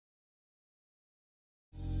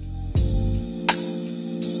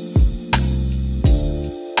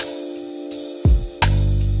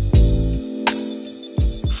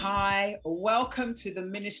Hi, welcome to the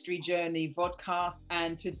Ministry Journey vodcast.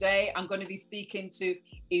 And today I'm going to be speaking to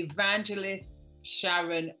Evangelist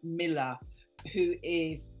Sharon Miller,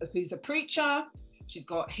 who's a preacher. She's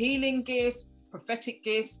got healing gifts, prophetic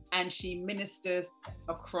gifts, and she ministers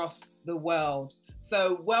across the world.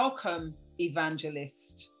 So welcome,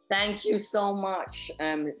 Evangelist. Thank you so much,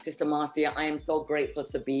 Sister Marcia. I am so grateful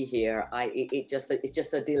to be here. It's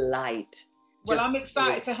just a delight. Well, I'm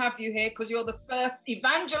excited to have you here because you're the first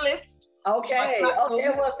evangelist. Okay.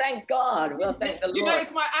 Well, thanks God. Well, thank the Lord. You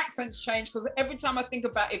notice my accent's changed because every time I think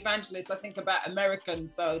about evangelist, I think about American.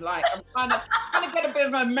 So, like, I'm trying to get a bit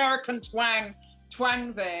of an American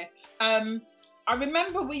twang there. I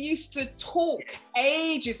remember we used to talk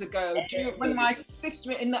ages ago when my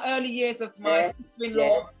sister, in the early years of my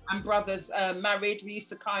sister-in-law and brothers married. We used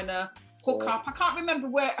to kind of hook up. I can't remember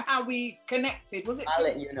how we connected. Was it? I'll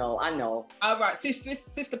let you know. I know. All right,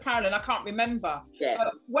 Sister Carolyn. I can't remember. Yeah.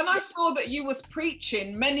 When I saw that you was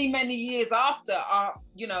preaching many years after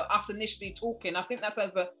us initially talking, I think that's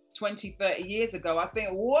over 20, 30 years ago. I think,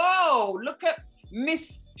 whoa, look at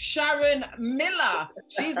Miss Sharon Miller.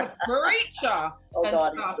 She's a preacher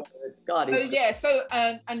stuff. God is good. Yeah. So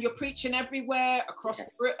and you're preaching everywhere across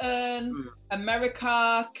Britain,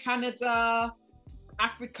 America, Canada,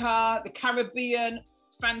 Africa, the Caribbean.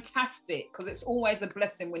 Fantastic, because it's always a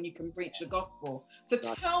blessing when you can preach the gospel. So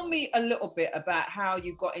tell me a little bit about how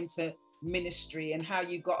you got into ministry and how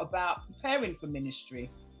you got about preparing for ministry.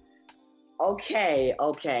 Okay.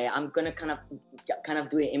 I'm gonna kind of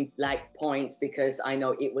do it in like points because I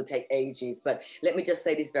know it will take ages. But let me just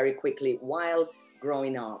say this very quickly. While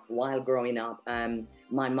growing up,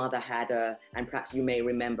 my mother had and perhaps you may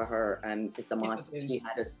remember her, Sister Marcia. She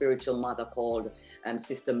had a spiritual mother called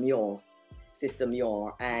Sister Miller,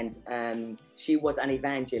 and she was an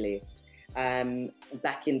evangelist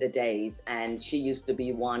back in the days, and she used to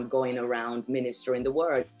be one going around ministering the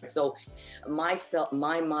word. So my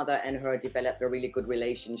mother and her developed a really good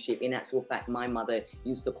relationship. In actual fact, my mother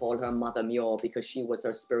used to call her Mother Miller because she was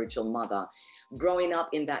her spiritual mother. Growing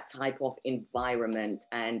up in that type of environment,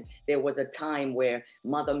 and there was a time where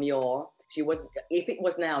Mother Miller, if it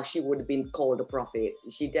was now, she would have been called a prophet.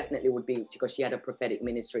 She definitely would be, because she had a prophetic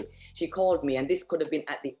ministry. She called me, and this could have been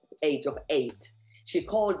at the age of 8. She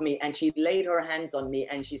called me and she laid her hands on me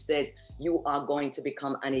and she says, "You are going to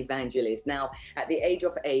become an evangelist." Now, at the age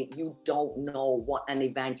of 8, you don't know what an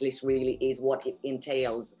evangelist really is, what it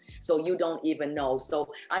entails. So you don't even know.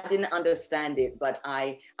 So I didn't understand it, but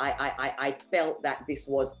I felt that this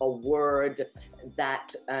was a word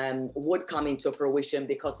that would come into fruition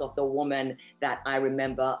because of the woman that I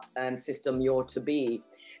remember Sister Miller to be.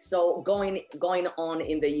 So going on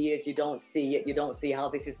in the years, you don't see it. You don't see how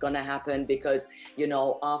this is going to happen because,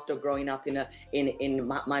 after growing up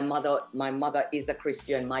my mother is a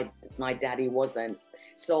Christian. My daddy wasn't.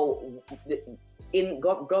 So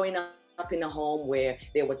growing up in a home where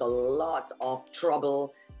there was a lot of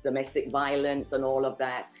trouble, domestic violence and all of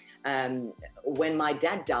that. When my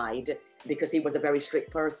dad died, because he was a very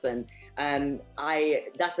strict person,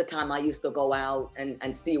 that's the time I used to go out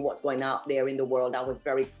and see what's going out there in the world. I was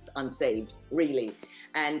very unsaved, really.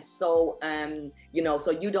 And so,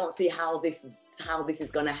 so you don't see how this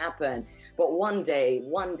is going to happen. But one day,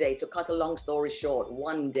 to cut a long story short,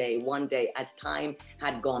 one day, as time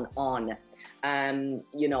had gone on,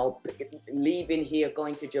 leaving here,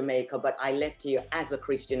 going to Jamaica, but I left here as a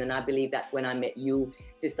Christian. And I believe that's when I met you,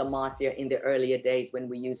 Sister Marcia, in the earlier days when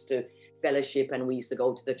we used to fellowship and we used to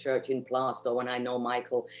go to the church in Plaistow, and I know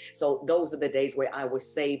Michael. So those are the days where I was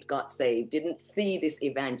saved, got saved, didn't see this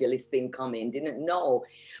evangelist thing coming, didn't know.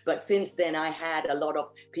 But since then, I had a lot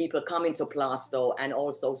of people coming to Plaistow and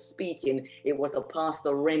also speaking. It was a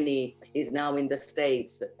Pastor Rennie, is now in the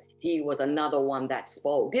States. He was another one that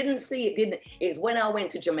spoke. It's when I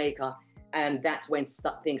went to Jamaica, and that's when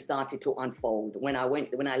things started to unfold. When I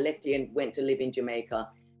left here and went to live in Jamaica,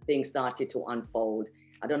 things started to unfold.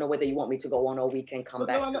 I don't know whether you want me to go on or we can come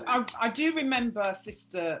back to that. I do remember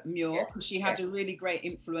Sister Miller because she had a really great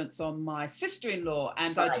influence on my sister-in-law,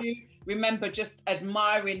 and I do remember just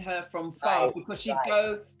admiring her from far because she'd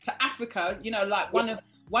go to Africa, like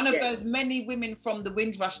one of those many women from the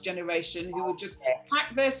Windrush generation who would just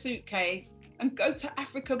pack their suitcase and go to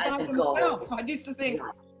Africa by themselves. I used to think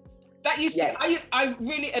I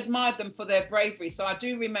really admired them for their bravery. So I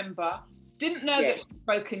do remember. Didn't know that she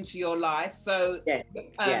spoke into your life. So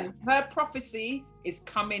her prophecy is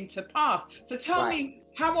coming to pass. So tell me,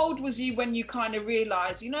 how old was you when you kind of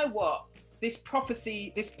realized, you know what, this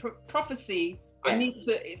prophecy, I need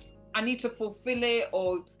to fulfill it,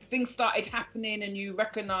 or things started happening and you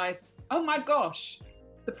recognize, oh my gosh,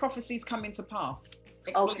 the prophecy's coming to pass?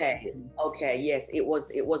 Okay, yes, it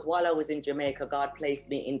was while I was in Jamaica, God placed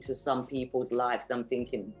me into some people's lives, and I'm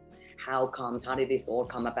thinking, how did this all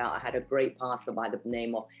come about? I had a great pastor by the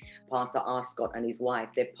name of Pastor Ascott and his wife.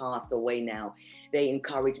 They passed away now. They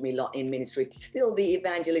encouraged me a lot in ministry. Still, the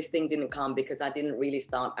evangelist thing didn't come because I didn't really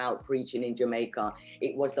start out preaching in Jamaica.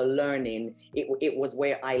 It was the learning. It was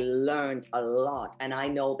where I learned a lot. And I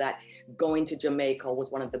know that going to Jamaica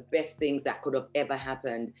was one of the best things that could have ever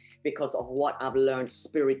happened because of what I've learned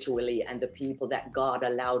spiritually and the people that God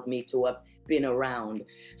allowed me to have been around.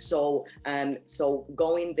 So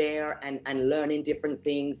going there and learning different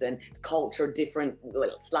things and culture different,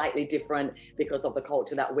 well, slightly different because of the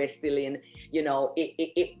culture that we're still in, you know,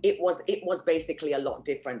 it was basically a lot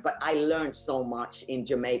different, but I learned so much in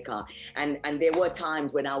Jamaica. And there were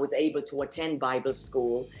times when I was able to attend Bible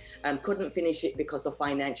school. Couldn't finish it because of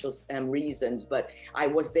financial reasons, but I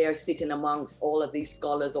was there sitting amongst all of these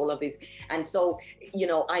scholars, all of these. And so, you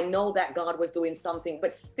know, I know that God was doing something,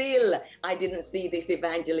 but still I didn't see this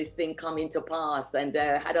evangelist thing come into pass, and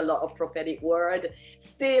had a lot of prophetic word,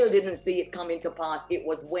 still didn't see it come into pass. It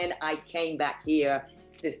was when I came back here,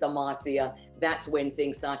 Sister Marcia, that's when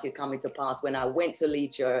things started coming to pass. When I went to Lee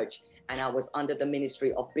Church and I was under the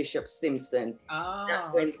ministry of Bishop Simpson,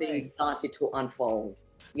 that's when things started to unfold.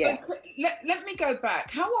 Yeah. So let me go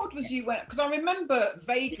back. How old was you when? Because I remember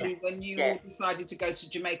vaguely when you all decided to go to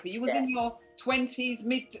Jamaica. You was in your 20s,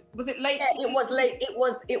 was it late? Yeah, it was late. It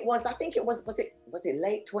was. I think it was. Was it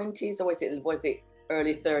late 20s or was it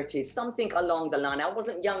early 30s? Something along the line. I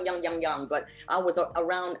wasn't young, but I was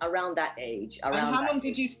around that age. And how long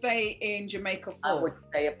did you stay in Jamaica for? I would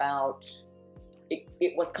say about.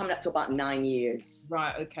 It was coming up to about 9 years.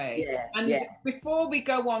 Right, okay. Yeah, and before we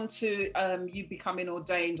go on to you becoming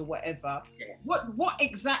ordained or whatever, what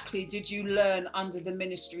exactly did you learn under the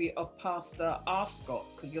ministry of Pastor Ascott?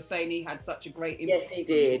 Because you're saying he had such a great impact.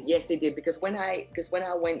 Yes, he did. Because when I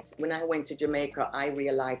went to Jamaica, I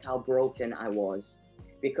realized how broken I was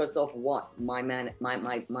because of what my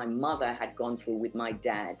mother had gone through with my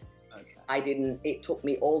dad. It took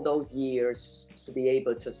me all those years to be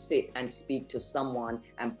able to sit and speak to someone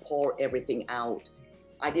and pour everything out.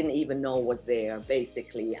 I didn't even know was there,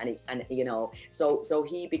 basically. And you know, so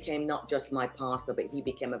he became not just my pastor, but he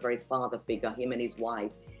became a very father figure, him and his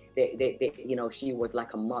wife. They you know, she was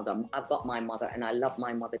like a mother. I've got my mother and I love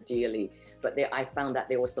my mother dearly, but I found that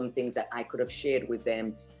there were some things that I could have shared with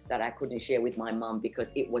them that I couldn't share with my mom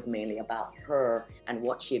because it was mainly about her and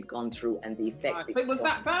what she had gone through and the effects. Right. So it was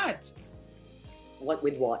that bad?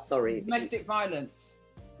 What? Sorry. Domestic violence.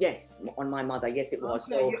 Yes, on my mother. Yes, it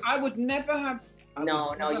was. Okay. So I would never have.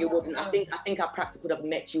 No, you wouldn't. I think I perhaps could have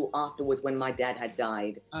met you afterwards when my dad had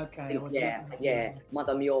died. Okay. Yeah.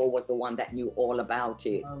 Mother Muir was the one that knew all about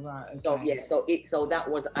it. Oh, right. Okay. So that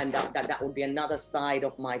was, and that would be another side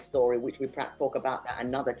of my story, which we perhaps talk about that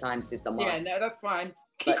another time, Sister Marcia. Yeah, no, that's fine.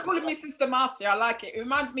 Keep calling me Sister Marcia. I like it. It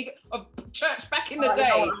reminds me of church back in the day.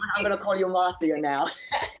 No, I'm going to call you Marcia now.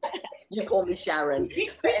 You call me Sharon.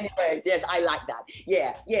 But anyways, yes, I like that.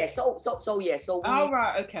 Yeah. So.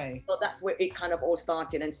 Right, okay. So that's where it kind of all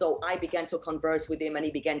started. And so I began to converse with him and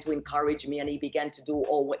he began to encourage me and he began to do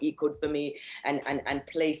all what he could for me and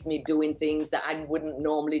place me doing things that I wouldn't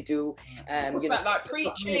normally do. What's that, like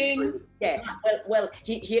preaching? Yeah. Well,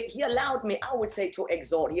 he allowed me, I would say, to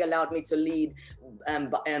exhort. He allowed me to lead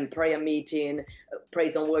prayer meeting,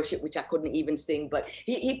 praise and worship, which I couldn't even sing, but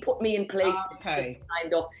he put me in place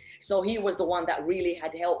kind of. So he was the one that really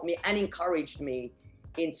had helped me and encouraged me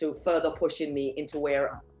into further pushing me into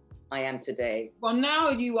where I am today. Well, now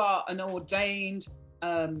you are an ordained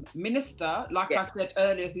minister, like I said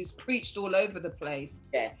earlier, who's preached all over the place.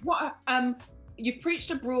 Yeah. What you've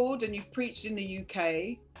preached abroad and you've preached in the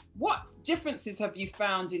UK. What differences have you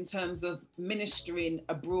found in terms of ministering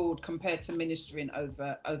abroad compared to ministering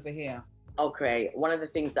over here? Okay, one of the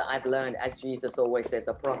things that I've learned, as Jesus always says,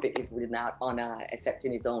 a prophet is without honor except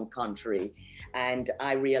in his own country. And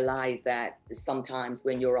I realize that sometimes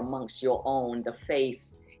when you're amongst your own, the faith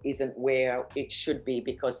isn't where it should be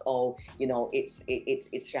because,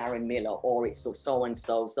 it's Sharon Miller or it's so and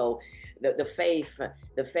so. So the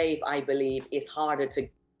faith, I believe, is harder to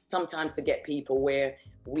sometimes to get people where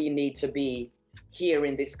we need to be here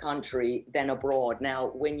in this country than abroad.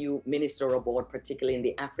 Now, when you minister abroad, particularly in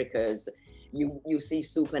the Africas, you see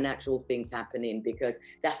supernatural things happening because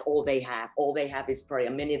that's all they have. All they have is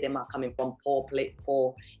prayer. Many of them are coming from poor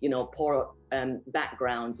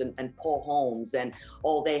backgrounds and poor homes, and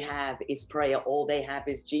all they have is prayer. All they have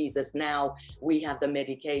is Jesus. Now we have the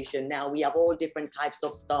medication. Now we have all different types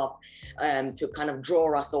of stuff to kind of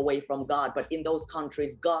draw us away from God. But in those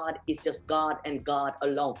countries, God is just God and God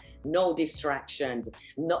alone. no distractions,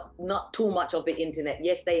 not too much of the internet.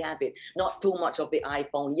 Yes, they have it. Not too much of the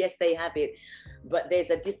iPhone. Yes, they have it. But there's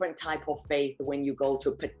a different type of faith when you go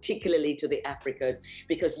to, particularly to the Africas,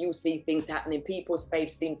 because you see things happening. People's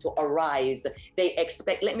faith seem to arise. They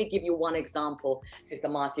expect, let me give you one example, Sister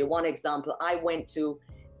Marcia, one example. I went to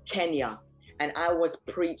Kenya and I was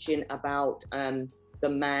preaching about the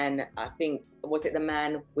man, I think, was it the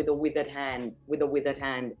man with a withered hand,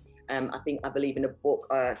 I believe in a book,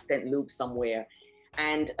 St. Luke somewhere.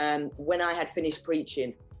 And when I had finished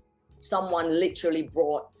preaching, someone literally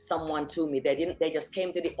brought someone to me. They just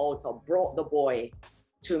came to the altar, brought the boy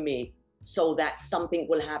to me so that something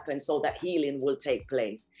will happen, so that healing will take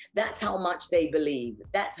place. That's how much they believe.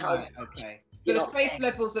 That's how right, okay. So the faith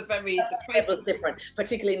levels are very different,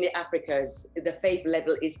 particularly in the Africas. The faith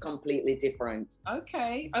level is completely different.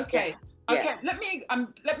 Okay. Yeah. Let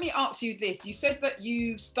me ask you this. You said that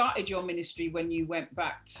you started your ministry when you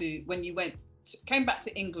came back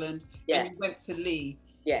to England, and you went to Lee.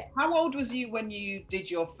 Yeah. How old was you when you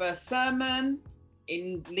did your first sermon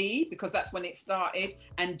in Lee? Because that's when it started.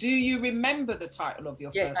 And do you remember the title of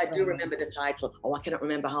your first sermon? Yes, I do remember the title. Oh, I cannot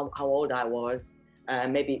remember how old I was.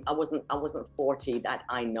 Maybe I wasn't 40, that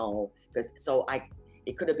I know, because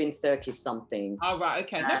it could have been 30 something. Oh, right,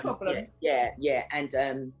 okay, no problem. Yeah.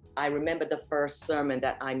 And I remember the first sermon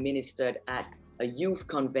that I ministered at a youth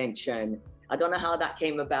convention. I don't know how that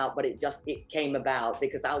came about, but it came about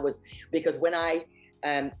because when I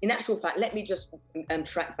in actual fact, let me just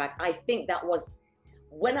track back. I think that was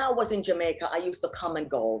when I was in Jamaica. I used to come and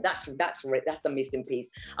go. That's the missing piece.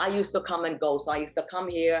 I used to come and go. So I used to come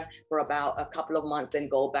here for about a couple of months, then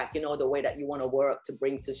go back. You know, the way that you want to work, to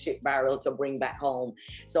bring to ship barrel, to bring back home.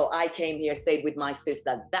 So I came here, stayed with my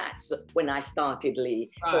sister. That's when I started Lee.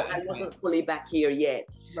 Right, so I wasn't fully back here yet.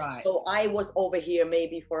 Right. So I was over here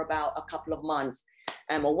maybe for about a couple of months.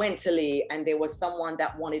 I went to Lee, and there was someone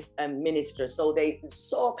that wanted a minister. So they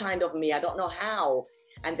saw kind of me, I don't know how,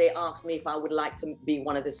 and they asked me if I would like to be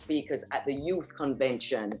one of the speakers at the youth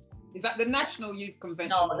convention. Is that the National Youth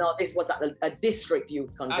Convention? No, this was at a district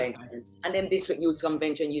youth convention. Okay. And then district youth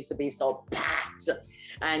convention used to be so packed.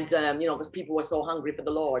 And, because people were so hungry for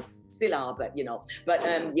the Lord. Still are, but,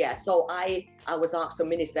 So I was asked to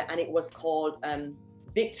minister, and it was called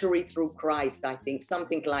Victory Through Christ, I think,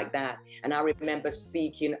 something like that. And I remember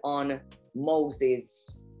speaking on Moses.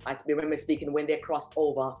 I remember speaking when they crossed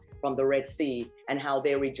over from the Red Sea and how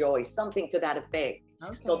they rejoiced, something to that effect.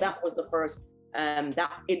 Okay. So that was the first, at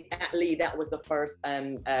Lee, that was the first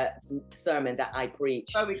sermon that I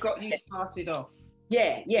preached. So we got you started off.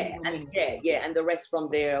 Yeah. And the rest from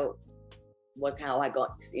there was how I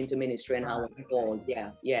got into ministry and how I was called.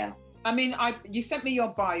 Yeah. I mean, you sent me your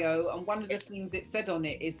bio, and one of the things it said on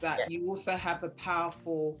it is that you also have a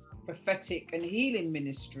powerful prophetic and healing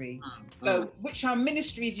ministry. So, which are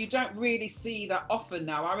ministries you don't really see that often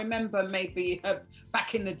now. I remember maybe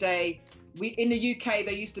back in the day, in the UK,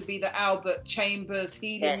 there used to be the Albert Chambers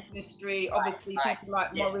healing ministry. Obviously, people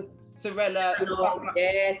like Maurice Sorella and stuff like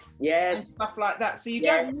and stuff like that. So you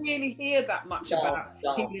don't really hear that much about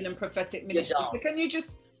healing and prophetic ministry. So can you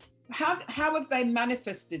just how have they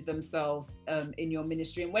manifested themselves in your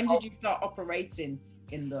ministry, and when did you start operating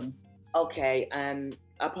in them? Okay,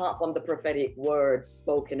 apart from the prophetic words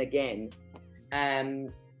spoken again,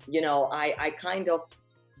 I kind of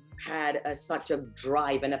had such a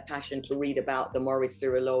drive and a passion to read about the Maurice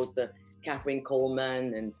Cyrillos, the Catherine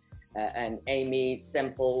Coleman, and Amy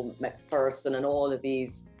Semple McPherson, and all of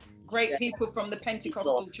these great people from the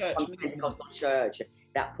Pentecostal church. From the Pentecostal church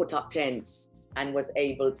that put up tents and was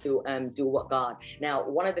able to do what God. Now,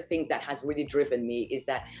 one of the things that has really driven me is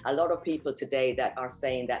that a lot of people today that are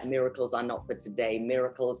saying that miracles are not for today,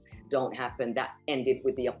 miracles don't happen, that ended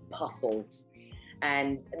with the apostles.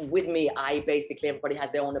 And with me, everybody has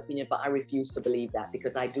their own opinion, but I refuse to believe that,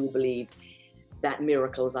 because I do believe that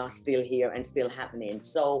miracles are still here and still happening.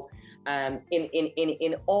 So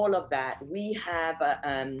in all of that, we have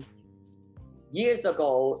years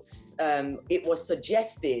ago, it was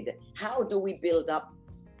suggested, how do we build up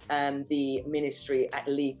the ministry at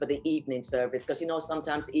Lee for the evening service? Because,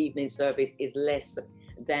 sometimes evening service is less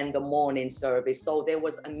than the morning service. So there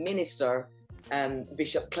was a minister,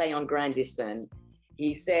 Bishop Cleon Grandison.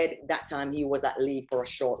 He said that time he was at Lee for a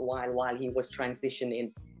short while he was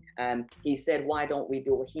transitioning. He said, why don't we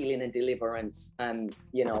do a healing and deliverance,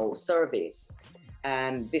 service?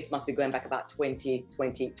 This must be going back about 20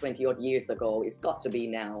 odd years ago. It's got to be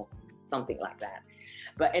now, something like that.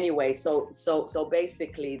 But anyway, so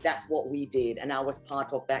basically that's what we did. And I was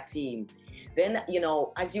part of that team. Then,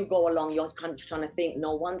 as you go along, you're kind of trying to think,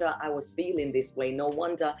 no wonder I was feeling this way. No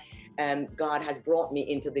wonder God has brought me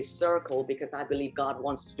into this circle because I believe God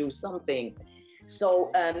wants to do something.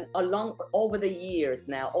 So over the years,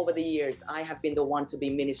 I have been the one to be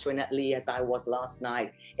ministering at Lee, as I was last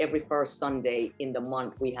night. Every first Sunday in the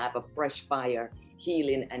month, we have a fresh fire,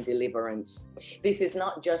 healing and deliverance. This is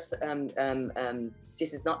not just kind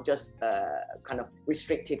of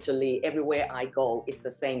restricted to Lee. Everywhere I go, it's the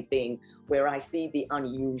same thing, where I see the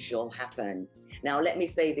unusual happen. Now, let me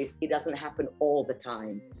say this, it doesn't happen all the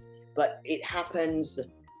time, but it happens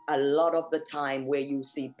a lot of the time, where you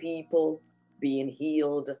see people being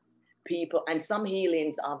healed, and some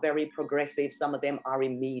healings are very progressive, some of them are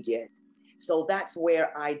immediate. So that's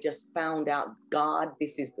where I just found out, God,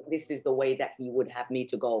 this is the way that he would have me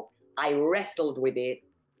to go. I wrestled with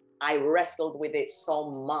it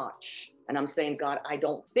so much, and I'm saying, God, I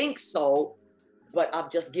don't think so, but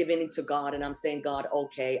I've just given it to God, and I'm saying, God,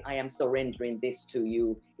 okay, I am surrendering this to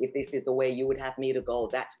you. If this is the way you would have me to go,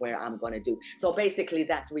 that's where I'm going to do. So basically,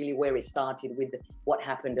 that's really where it started with what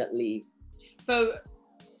happened at Lee. So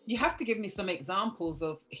you have to give me some examples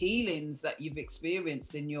of healings that you've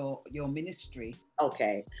experienced in your ministry.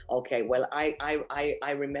 Okay. Well,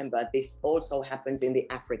 I remember this also happens in the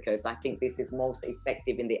Africas. I think this is most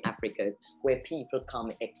effective in the Africas, where people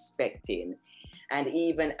come expecting. And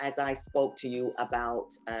even as I spoke to you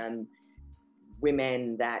about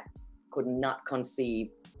women that could not conceive,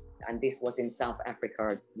 and this was in South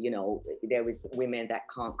Africa, there is women that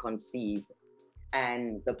can't conceive,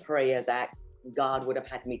 and the prayer that God would have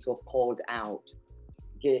had me to have called out,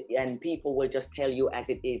 and people will just tell you as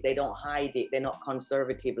it is. They don't hide it. They're not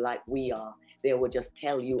conservative like we are. They will just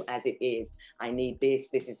tell you as it is. I need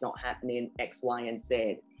this is not happening, X, Y, and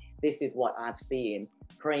Z. This is what I've seen.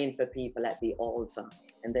 Praying for people at the altar,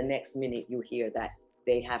 and the next minute you hear that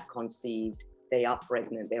they have conceived, they are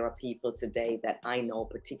pregnant. There are people today that I know,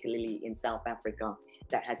 particularly in South Africa,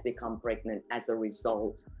 that has become pregnant as a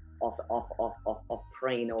result of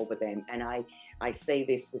praying over them. And I say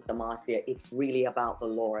this, Sister Marcia, it's really about the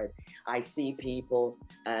Lord. I see people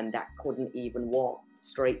that couldn't even walk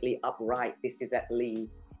straightly upright. This is at Lee.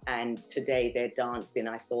 And today they're dancing.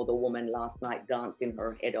 I saw the woman last night dancing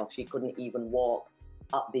her head off. She couldn't even walk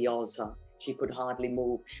up the altar. She could hardly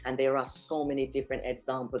move. And there are so many different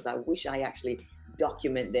examples. I wish I actually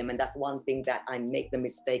document them. And that's one thing that I make the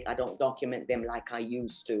mistake. I don't document them like I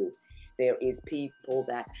used to. There is people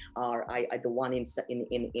that are, the one in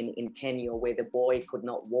Kenya, where the boy could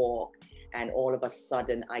not walk, and all of a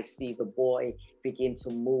sudden I see the boy begin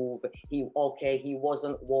to move. He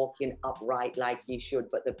wasn't walking upright like he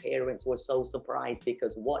should, but the parents were so surprised,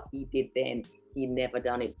 because what he did then, he never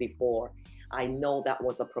done it before. I know that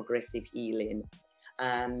was a progressive healing.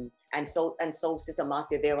 And so, Sister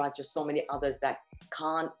Marcia, there are just so many others that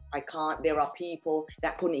there are people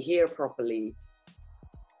that couldn't hear properly.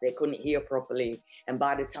 They couldn't hear properly. And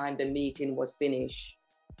by the time the meeting was finished,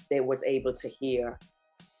 they was able to hear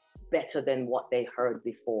better than what they heard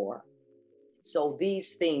before. So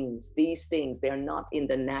these things, they're not in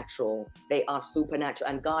the natural, they are supernatural.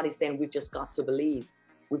 And God is saying, we've just got to believe.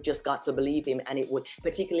 We've just got to believe him. And it would,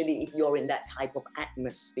 particularly if you're in that type of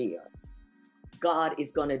atmosphere, God is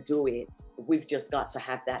going to do it. We've just got to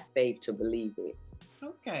have that faith to believe it.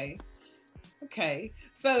 Okay,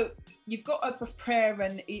 so you've got a prayer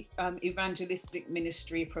and evangelistic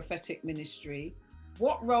ministry, prophetic ministry.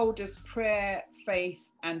 What role does prayer,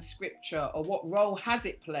 faith, and scripture, or what role have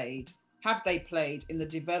they played in the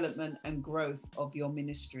development and growth of your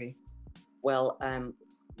ministry? Well,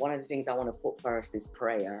 one of the things I want to put first is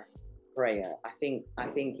prayer. I think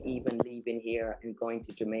even leaving here and going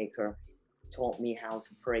to Jamaica taught me how to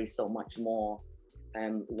pray so much more.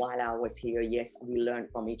 While I was here, yes, we learned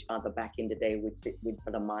from each other back in the day with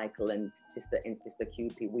Brother Michael and Sister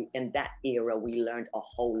QP. In that era, we learned a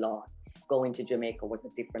whole lot. Going to Jamaica was a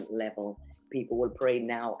different level. People will pray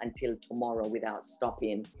now until tomorrow without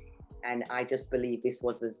stopping. And I just believe this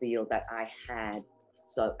was the zeal that I had.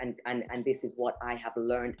 So, and this is what I have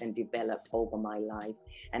learned and developed over my life.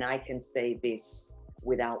 And I can say this,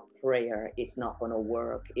 without prayer, it's not going to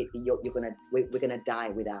work. We're going to die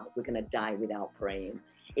without praying.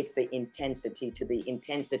 It's the intensity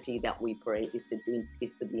that we pray is to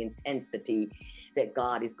the intensity that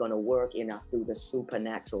God is going to work in us through the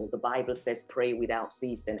supernatural. The Bible says pray without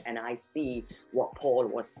ceasing. And I see what Paul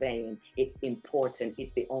was saying. It's important.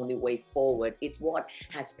 It's the only way forward. It's what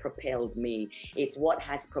has propelled me. It's what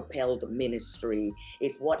has propelled ministry.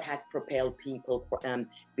 It's what has propelled people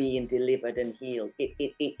being delivered and healed.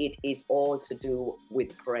 It is all to do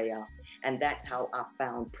with prayer. And that's how I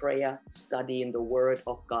found prayer, studying the word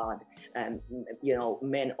of God.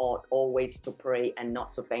 Men ought always to pray and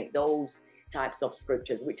not to faint. Those types of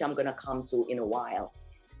scriptures, which I'm going to come to in a while.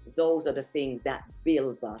 Those are the things that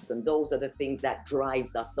builds us, and those are the things that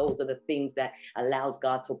drives us. Those are the things that allows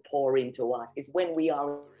God to pour into us. It's when we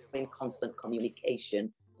are in constant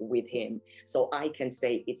communication with him. So I can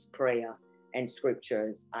say it's prayer and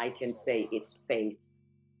scriptures. I can say it's faith.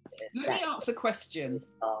 Let me ask a question.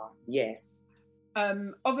 Yes.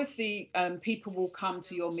 Obviously, people will come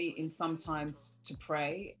to your meeting sometimes to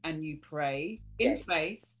pray, and you pray in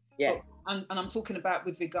faith. Yeah. And I'm talking about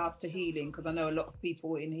with regards to healing, because I know a lot of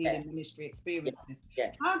people in healing ministry experiences.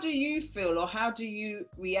 Yeah. How do you feel, or how do you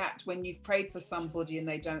react when you've prayed for somebody and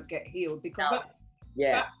they don't get healed? Because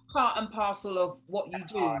that's part and parcel of what you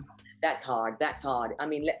do. Hard. That's hard. I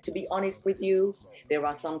mean, to be honest with you, there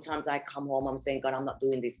are sometimes I come home, I'm saying, God, I'm not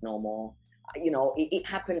doing this no more. You know, it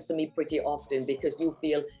happens to me pretty often, because you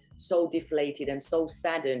feel so deflated and so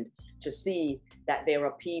saddened to see that there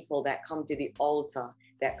are people that come to the altar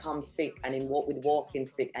that come sick and walk with walking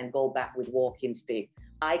stick and go back with walking stick.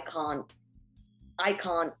 I can't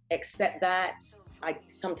accept that.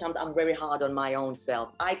 Sometimes I'm very hard on my own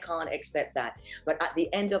self. I can't accept that. But at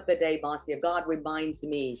the end of the day, Marcia, God reminds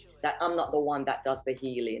me that I'm not the one that does the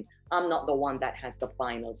healing. I'm not the one that has the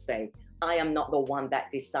final say. I am not the one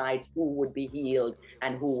that decides who would be healed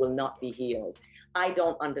and who will not be healed. I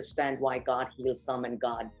don't understand why God heals some and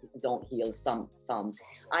God don't heal some.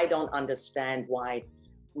 I don't understand why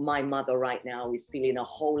my mother right now is feeling a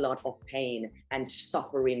whole lot of pain and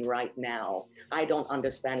suffering right now. I don't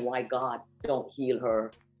understand why God don't heal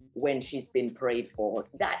her when she's been prayed for.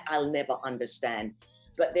 That I'll never understand.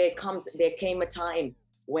 But there came a time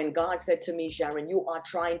when God said to me, Sharon, you are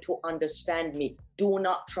trying to understand me. Do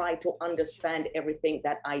not try to understand everything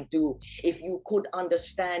that I do. If you could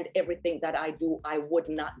understand everything that I do, I would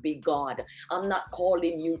not be God. I'm not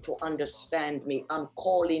calling you to understand me. I'm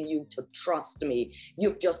calling you to trust me.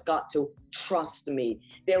 You've just got to trust me.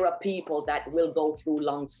 There are people that will go through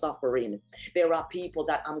long suffering. There are people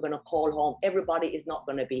that I'm going to call home. Everybody is not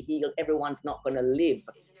going to be healed. Everyone's not going to live.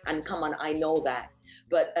 And come on, I know that.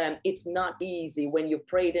 But it's not easy when you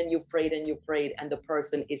prayed and you prayed and you prayed and the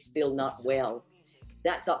person is still not well.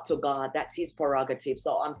 That's up to God. That's his prerogative.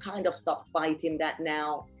 So I'm kind of stopped fighting that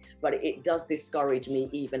now, but it does discourage me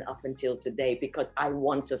even up until today, because I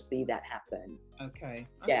want to see that happen. Okay.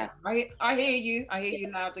 Yeah. I hear you. I hear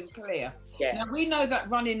you loud and clear. Yeah. Now, we know that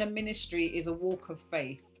running a ministry is a walk of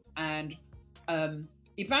faith, and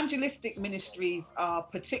evangelistic ministries are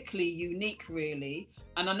particularly unique, really.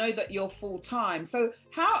 And I know that you're full-time. So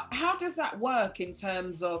how does that work in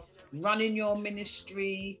terms of running your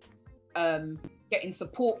ministry, getting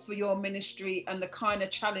support for your ministry, and the kind of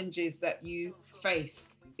challenges that you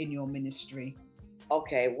face in your ministry?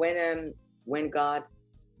 Okay, when God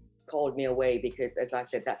called me away, because as I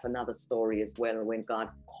said, that's another story as well. When God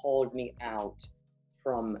called me out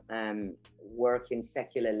from working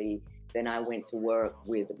secularly, then I went to work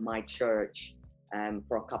with my church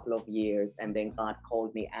for a couple of years, and then God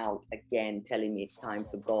called me out again, telling me it's time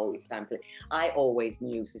to go. It's time to. I always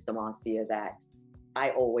knew, Sister Marcia, that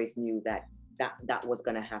that was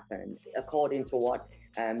going to happen, according to what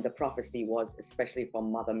the prophecy was, especially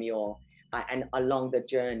from Mother Muir. And along the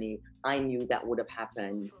journey, I knew that would have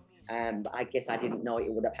happened. I guess I didn't know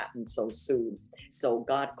it would have happened so soon. So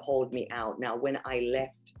God called me out. Now, when I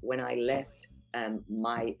left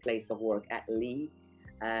my place of work at Lee,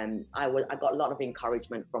 I got a lot of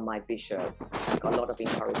encouragement from my bishop. I got a lot of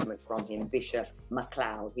encouragement from him, Bishop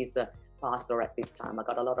McLeod. He's the pastor at this time. I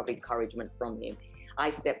got a lot of encouragement from him. I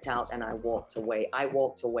stepped out and I walked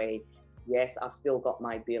away. Yes, I've still got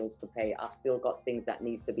my bills to pay. I've still got things that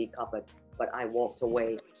needs to be covered. But I walked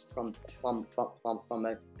away from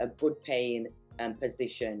a good paying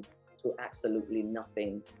position to absolutely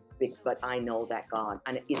nothing. But I know that God,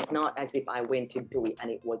 and it's not as if I went to do it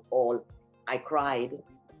and it was all, I cried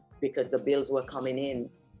because the bills were coming in.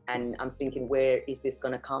 And I'm thinking, where is this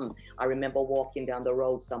going to come? I remember walking down the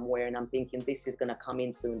road somewhere and I'm thinking, this is going to come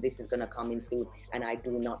in soon. This is going to come in soon. And I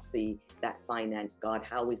do not see that finance. God,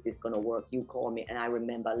 how is this going to work? You call me. And I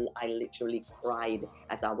remember I literally cried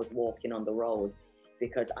as I was walking on the road,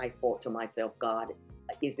 because I thought to myself, God,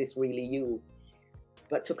 is this really you?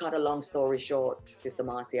 But to cut a long story short, Sister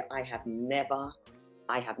Marcia, I have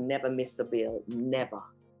never missed a bill. Never.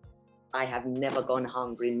 I have never gone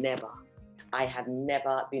hungry. Never. I have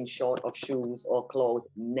never been short of shoes or clothes,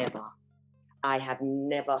 never. I have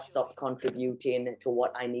never stopped contributing to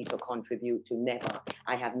what I need to contribute to, never.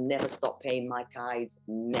 I have never stopped paying my tithes,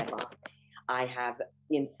 never. I have,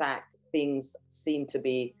 in fact, things seem to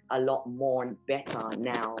be a lot more better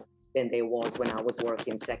now than they was when I was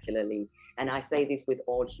working secularly. And I say this with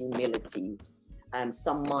all humility.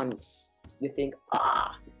 Some months You think,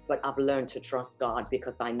 but I've learned to trust God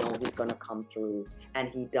because I know he's going to come through, and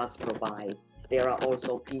he does provide. There are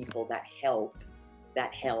also people that help.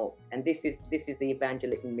 And this is the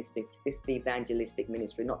evangelistic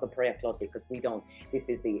ministry, not the prayer closet, because we don't. This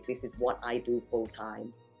is what I do full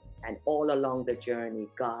time. And all along the journey,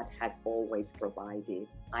 God has always provided.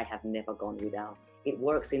 I have never gone without. It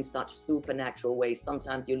works in such supernatural ways.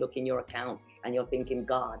 Sometimes you look in your account and you're thinking,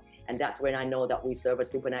 God, and that's when I know that we serve a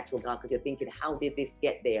supernatural God, because you're thinking, how did this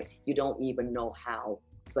get there? You don't even know how,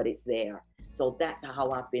 but it's there. So that's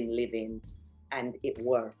how I've been living, and it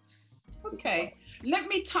works. Okay, let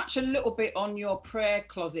me touch a little bit on your prayer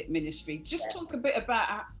closet ministry. Just talk a bit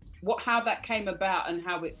about how that came about and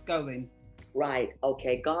how it's going. Right.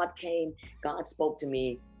 Okay. God spoke to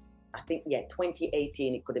me, I think,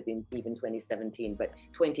 2018. It could have been even 2017, but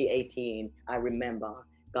 2018, I remember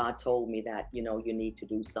God told me that, you need to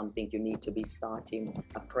do something. You need to be starting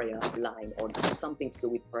a prayer line or do something to do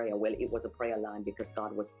with prayer. Well, it was a prayer line because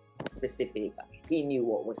God was specific. He knew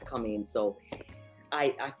what was coming. So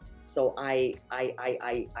I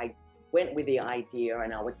went with the idea,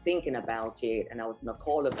 and I was thinking about it, and I was going to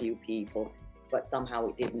call a few people, but somehow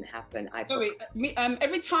it didn't happen.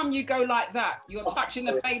 Every time you go like that, you're touching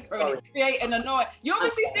the paper and it's creating a noise. You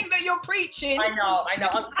obviously think that you're preaching. I know.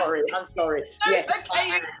 I'm sorry. No, it's okay.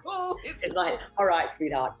 It's cool. It's like, all right,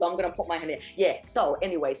 sweetheart. So I'm going to put my hand in. Yeah. So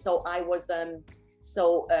anyway, so I was,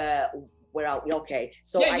 where are we? Okay.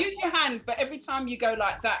 So use your hands, but every time you go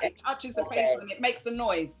like that, it touches the paper and it makes a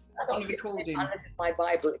noise on the recording. Unless it's my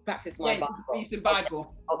Bible. Perhaps it's my Bible. It's the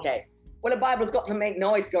Bible. Okay. Well, the Bible's got to make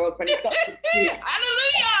noise, girlfriend. It's got to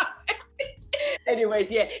Hallelujah.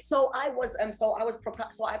 Anyways, yeah. So I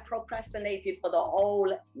procrastinated for the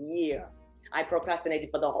whole year.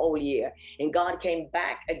 And God came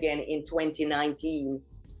back again in 2019,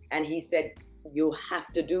 and he said, you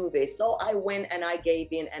have to do this. So I went and I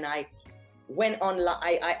gave in, and I went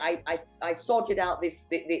online. I sorted out this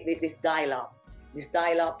dial-up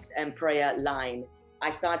and prayer line. I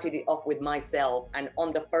started it off with myself, and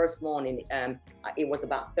on the first morning, it was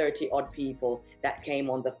about 30 odd people that came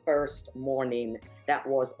on the first morning. That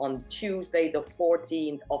was on Tuesday, the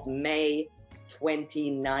 14th of May,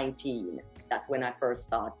 2019. That's when I first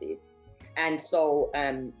started. And so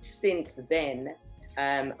since then,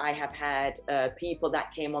 I have had people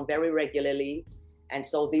that came on very regularly. And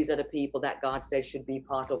so these are the people that God says should be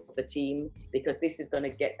part of the team, because this is going to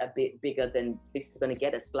get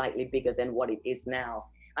slightly bigger than what it is now.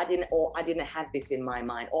 I didn't have this in my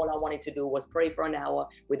mind. All I wanted to do was pray for an hour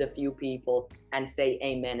with a few people and say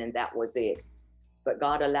amen, and that was it. But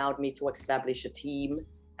God allowed me to establish a team.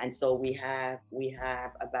 And so we have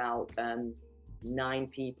about 9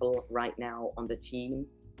 people right now on the team,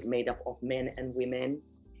 made up of men and women.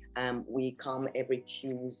 We come every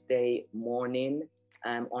Tuesday morning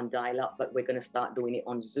on dial-up, but we're going to start doing it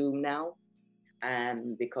on Zoom now,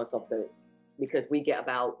 because we get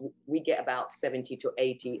about 70 to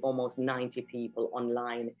 80, almost 90 people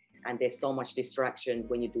online, and there's so much distraction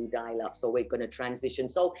when you do dial-up. So we're going to transition.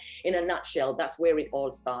 So in a nutshell, that's where it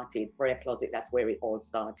all started. Prayer closet, that's where it all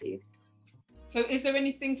started. So is there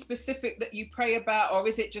anything specific that you pray about, or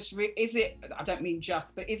is it just, I don't mean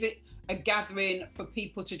just, but is it a gathering for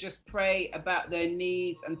people to just pray about their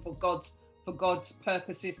needs and for God's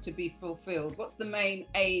purposes to be fulfilled? What's the main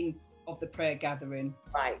aim of the prayer gathering?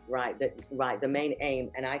 Right. The main aim,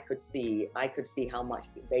 and I could see how much,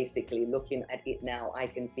 basically looking at it now, I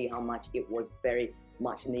can see how much it was very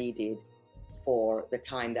much needed for the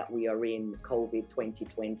time that we are in, COVID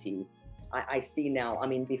 2020. I see now, I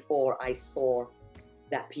mean, before I saw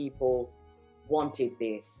that people wanted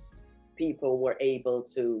this. People were able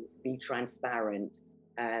to be transparent.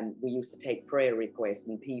 We used to take prayer requests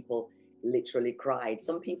and people literally cried.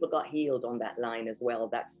 Some people got healed on that line as well.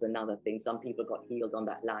 That's another thing. Some people got healed on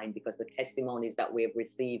that line because the testimonies that we're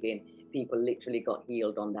receiving, people literally got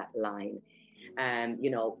healed on that line. And,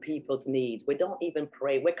 people's needs. We don't even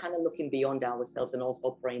pray. We're kind of looking beyond ourselves and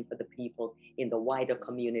also praying for the people in the wider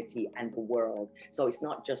community and the world. So it's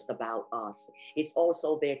not just about us. It's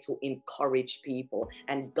also there to encourage people.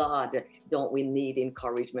 And God, don't we need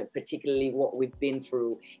encouragement, particularly what we've been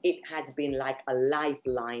through. It has been like a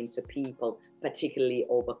lifeline to people, particularly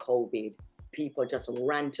over COVID. People just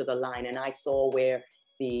ran to the line, and I saw where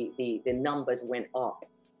the numbers went up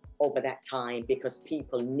over that time because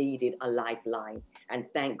people needed a lifeline. And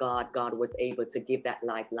thank God, God was able to give that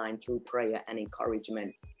lifeline through prayer and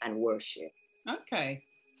encouragement and worship. Okay,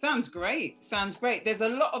 sounds great. There's a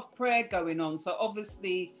lot of prayer going on. So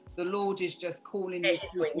obviously the Lord is just calling his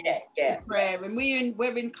people to prayer. And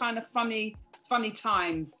we're in kind of funny funny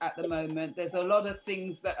times at the moment. There's a lot of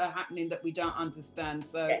things that are happening that we don't understand.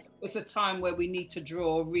 So it's a time where we need to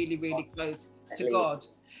draw really, really close to God.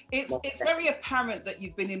 It's very apparent that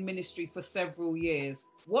you've been in ministry for several years.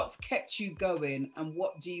 What's kept you going, and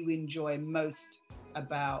what do you enjoy most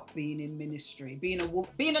about being in ministry, being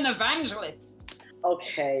an evangelist?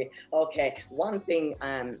 Okay. One thing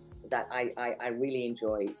that I really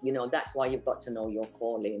enjoy, that's why you've got to know your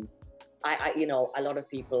calling. A lot of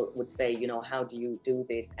people would say, how do you do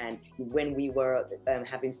this? And when we were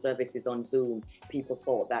having services on Zoom, people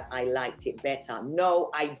thought that I liked it better.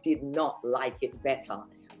 No, I did not like it better.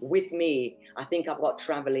 With me, I think I've got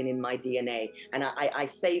traveling in my DNA. And I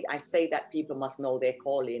say that people must know their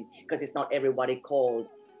calling, because it's not everybody called.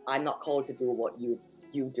 I'm not called to do what you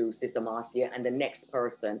do, Sister Marcia, and the next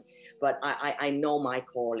person. But I know my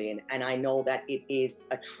calling, and I know that it is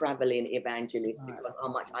a traveling evangelist, because how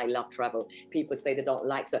much I love travel. People say they don't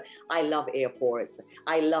like, so I love airports.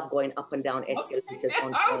 I love going up and down escalators. You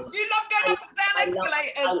love going up and down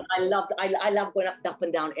escalators. I love going up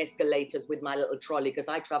and down escalators with my little trolley, because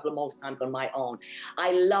I travel most times on my own.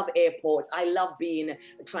 I love airports. I love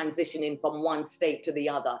transitioning from one state to the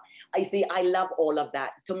other. I love all of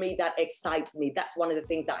that. To me, that excites me. That's one of the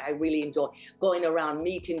things that I really enjoy, going around,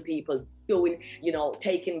 meeting people, doing,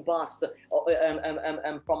 taking bus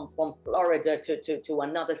from Florida to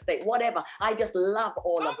another state, whatever. I just love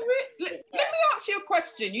all of that. Let me ask you a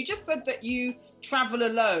question. You just said that you travel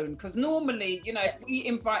alone, because normally, if we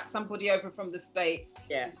invite somebody over from the States,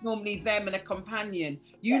 it's normally them and a companion.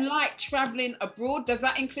 You like traveling abroad? Does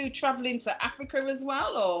that include traveling to Africa as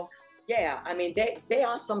well, or? Yeah, I mean, there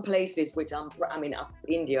are some places which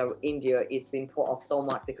India is being put off so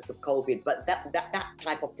much because of COVID, but that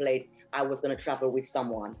type of place, I was going to travel with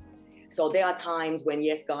someone. So there are times when,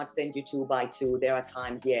 yes, God sends you 2 by 2. There are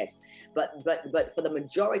times, yes, but for the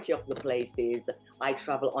majority of the places, I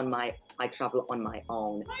travel on my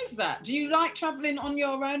own. Why is that? Do you like traveling on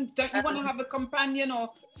your own? Don't you want to have a companion or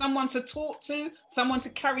someone to talk to, someone to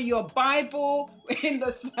carry your Bible in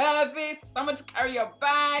the service, someone to carry your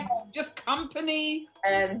bag, just company?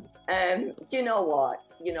 Do you know what?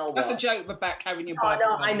 That's a joke about carrying your Bible.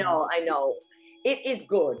 No, I know. It is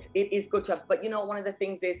good. It is good to have, but one of the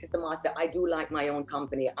things is, Sister Marcia, I do like my own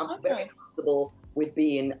company. I'm very comfortable with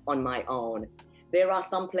being on my own. There are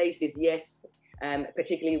some places, yes,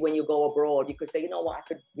 particularly when you go abroad, you could say, what, I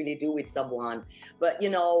could really do with someone. But,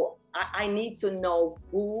 I need to know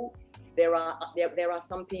who. There are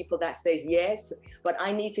some people that says yes, but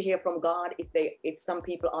I need to hear from God if some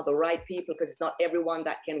people are the right people, because it's not everyone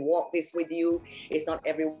that can walk this with you. It's not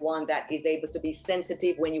everyone that is able to be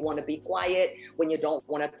sensitive when you want to be quiet, when you don't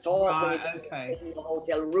want to talk, when you're in a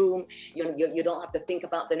hotel room. You don't have to think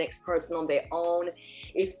about the next person on their own.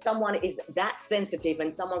 If someone is that sensitive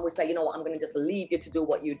and someone will say, I'm going to just leave you to do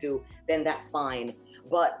what you do, then that's fine.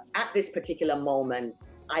 But at this particular moment,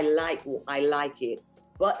 I like it.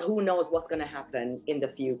 But who knows what's going to happen in the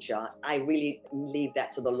future? I really leave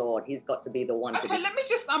that to the Lord. He's got to be the one. Okay, let me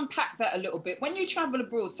just unpack that a little bit. When you travel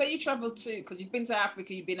abroad, say you travel because you've been to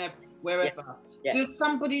Africa, you've been wherever. Yeah. Does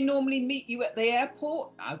somebody normally meet you at the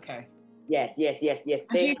airport? Okay. Yes. And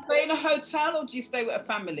do you stay in a hotel, or do you stay with a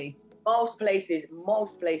family? Most places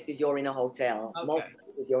you're in a hotel. Okay. Most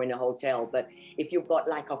places you're in a hotel. But if you've got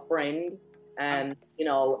like a friend,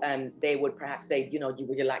 they would perhaps say,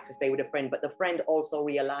 would you like to stay with a friend? But the friend also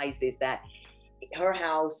realizes that her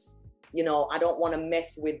house, I don't want to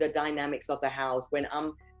mess with the dynamics of the house. When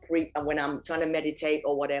I'm trying to meditate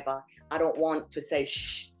or whatever, I don't want to say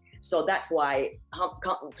shh. So that's why,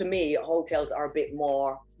 to me, hotels are a bit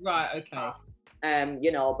more right. Okay.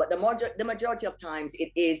 But the majority of times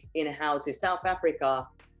it is in houses. South Africa,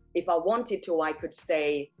 if I wanted to, I could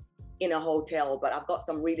stay in a hotel, but I've got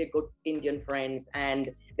some really good Indian friends and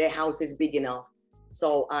their house is big enough,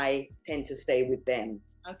 so I tend to stay with them.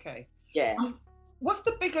 Okay. Yeah. What's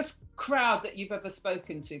the biggest crowd that you've ever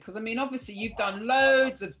spoken to? Because obviously you've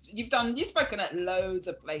spoken at loads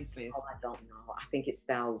of places. Oh, I don't know. I think it's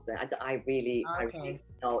thousands. I really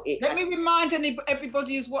know. Let me remind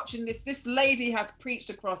everybody who's watching this. This lady has preached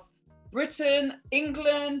across Britain,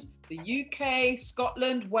 England, the UK,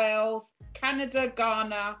 Scotland, Wales, Canada,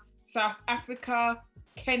 Ghana, South Africa,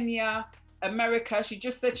 Kenya, America. She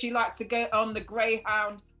just said she likes to go on the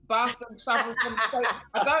Greyhound bus and travel from the States.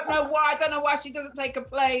 I don't know why she doesn't take a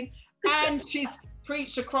plane. And she's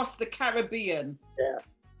preached across the Caribbean. Yeah.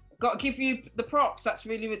 Got to give you the props. That's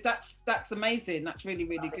amazing. That's really,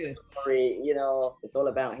 really good. Sorry, it's all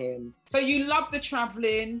about him. So you love the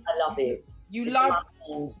traveling. I love it.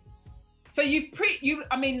 So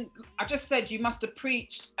I mean, I just said you must have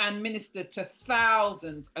preached and ministered to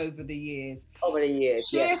thousands over the years. Over the years,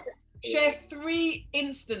 yes. Share 3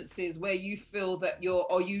 instances where you feel that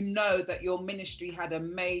you know that your ministry had a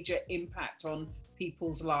major impact on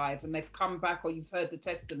people's lives and they've come back, or you've heard the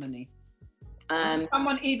testimony.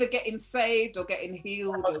 Someone either getting saved or getting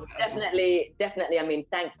healed. Well, definitely. I mean,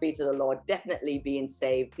 thanks be to the Lord. Definitely being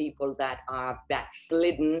saved. People that are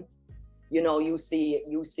backslidden. You know, you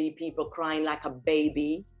see people crying like a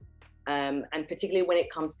baby, and particularly when it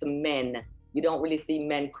comes to men, you don't really see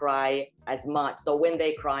men cry as much. So when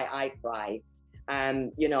they cry, I cry.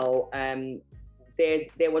 You know,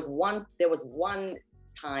 there was one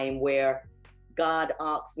time where God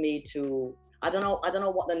asked me to. I don't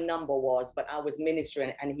know what the number was, but I was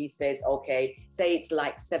ministering and he says, okay, say it's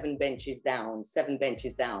like 7 benches down,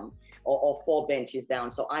 or 4 benches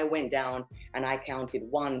down. So I went down and I counted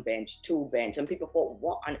 1 bench, 2 bench, and people thought,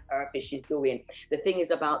 what on earth is she doing? The thing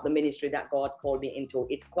is about the ministry that God called me into,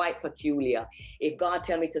 it's quite peculiar. If God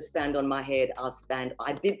tell me to stand on my head, I'll stand.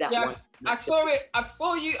 I did that once. I saw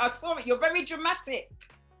it. You're very dramatic.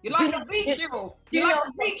 You like Ezekiel. You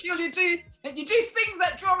do things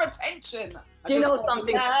that draw attention. You know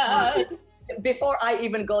something? Before I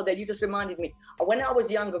even go there, you just reminded me. When I was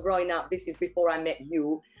younger, growing up, this is before I met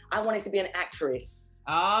you, I wanted to be an actress.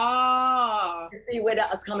 Ah. You see where that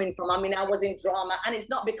was coming from. I mean, I was in drama, and it's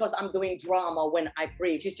not because I'm doing drama when I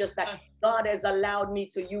preach. It's just that God has allowed me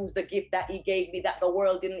to use the gift that he gave me that the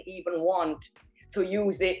world didn't even want to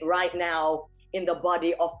use it right now in the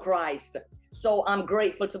body of Christ. So I'm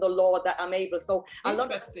grateful to the Lord that I'm able. So a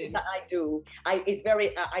lot of things that I do, I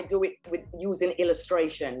do it with using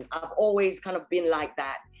illustration. I've always kind of been like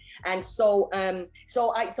that. And so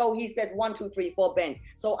he says 1, 2, 3, 4 bench.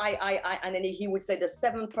 So and then he would say the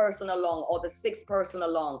 7th person along or the 6th person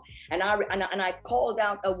along. And I called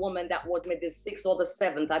out a woman that was maybe the 6th or the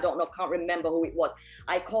 7th. I don't know, can't remember who it was.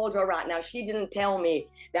 I called her right now. She didn't tell me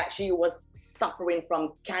that she was suffering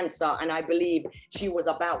from cancer, and I believe she was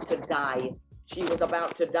about to die.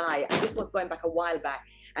 And this was going back a while back.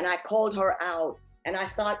 And I called her out. And I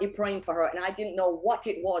started praying for her, and I didn't know what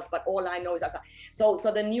it was, but all I know is so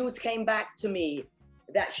the news came back to me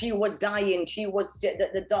that she was dying.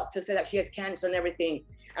 The doctor said that she has cancer and everything.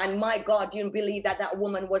 And my God, do you believe that that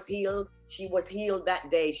woman was healed? She was healed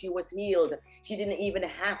that day. She was healed. She didn't even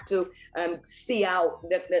have to see out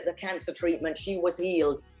the cancer treatment. She was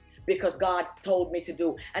healed because God's told me to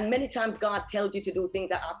do. And many times God tells you to do things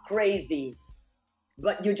that are crazy.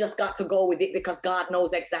 But you just got to go with it because God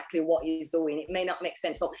knows exactly what he's doing. It may not make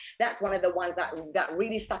sense. So that's one of the ones that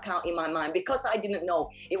really stuck out in my mind because I didn't know.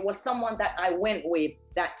 It was someone that I went with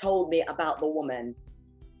that told me about the woman.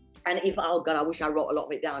 And oh God, I wish I wrote a lot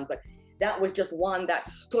of it down, but that was just one that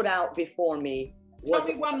stood out before me. Tell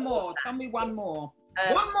me one more.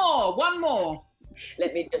 One more.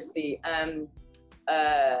 Let me just see. Let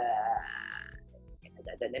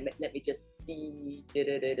me just see.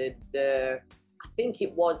 I think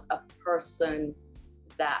it was a person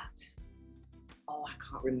that, I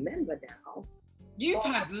can't remember now. You've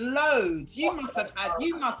had loads. You must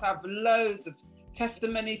have loads of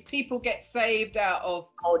testimonies. People get saved out of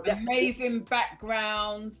amazing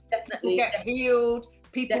backgrounds. Definitely. People get healed.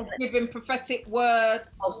 People giving prophetic word.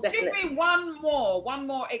 Give me one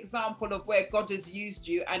more example of where God has used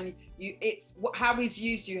you, and how he's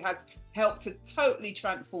used you has helped to totally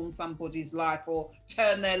transform somebody's life or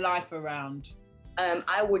turn their life around.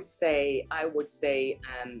 I would say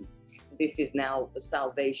this is now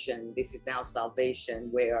salvation. This is now salvation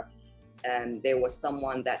where there was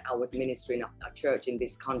someone that I was ministering at a church in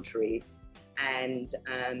this country, and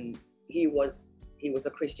he was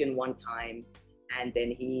a Christian one time, and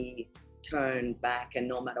then he turned back, and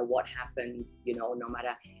no matter what happened, no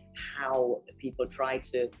matter how people tried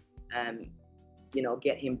to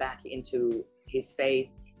get him back into his faith,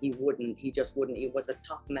 he just wouldn't. He was a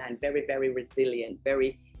tough man, very, very resilient,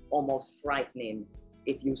 very almost frightening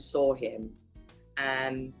if you saw him.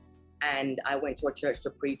 And I went to a church to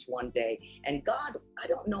preach one day, and God, I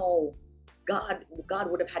don't know, God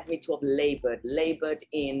would have had me to have labored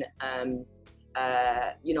in,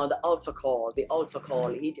 the altar call.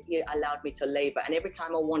 He allowed me to labor, and every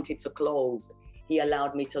time I wanted to close, he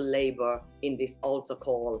allowed me to labor in this altar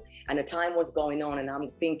call. And the time was going on, and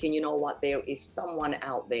I'm thinking, you know what, there is someone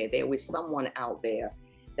out there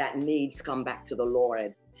that needs to come back to the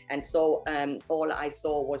Lord. And so all I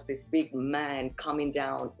saw was this big man coming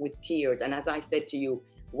down with tears. And as I said to you,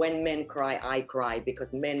 when men cry, I cry,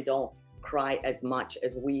 because men don't cry as much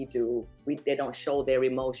as we do. They don't show their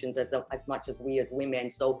emotions as much as we as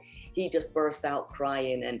women. So he just burst out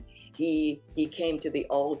crying, and he came to the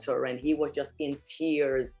altar and he was just in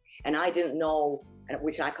tears. And I didn't know,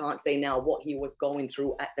 which I can't say now, what he was going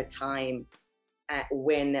through at the time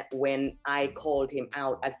when I called him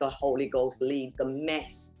out as the Holy Ghost leads, the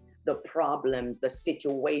mess, the problems, the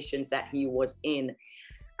situations that he was in.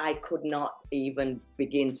 I could not even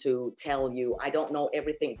begin to tell you. I don't know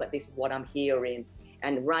everything, but this is what I'm hearing.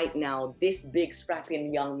 And right now, this big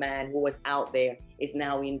strapping young man who was out there is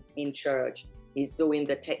now in church. He's doing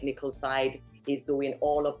the technical side. He's doing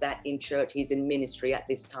all of that in church. He's in ministry at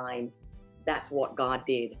this time. That's what God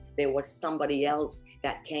did. There was somebody else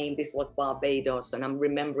that came. This was Barbados, and I'm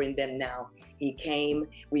remembering them now. He came.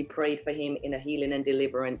 We prayed for him in a healing and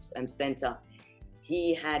deliverance center.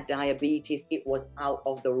 He had diabetes. It was out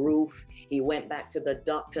of the roof. He went back to the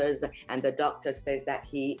doctors, and the doctor says that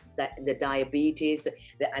the diabetes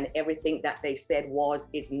and everything that they said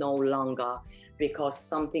is no longer, because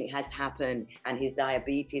something has happened, and his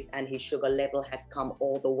diabetes and his sugar level has come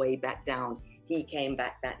all the way back down. He came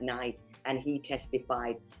back that night and he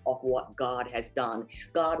testified of what God has done.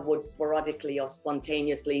 God would sporadically or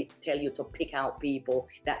spontaneously tell you to pick out people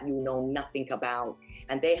that you know nothing about.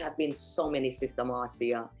 And there have been so many, Sister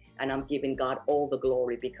Marcia, and I'm giving God all the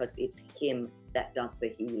glory because it's him that does the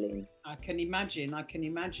healing. I can imagine.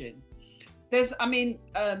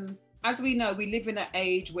 As we know, we live in an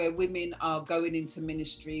age where women are going into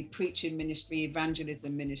ministry, preaching ministry,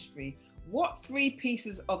 evangelism ministry. What 3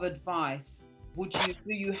 pieces of advice do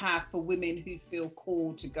you have for women who feel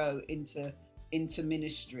called to go into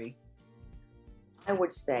ministry? I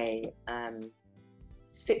would say,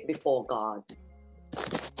 sit before God,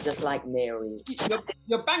 just like Mary.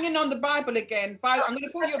 You're banging on the Bible again. I'm going to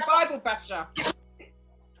call you a Bible basher.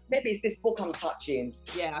 Maybe it's this book I'm touching.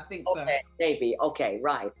 Yeah, I think so. Maybe. Okay,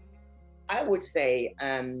 right. I would say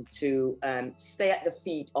to stay at the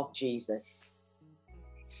feet of Jesus.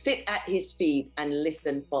 Sit at his feet and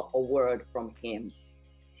listen for a word from him.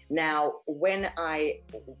 Now,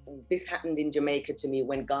 this happened in Jamaica to me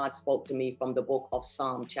when God spoke to me from the book of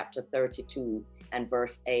Psalm chapter 32 and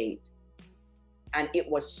verse 8. And it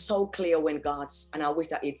was so clear when and I wish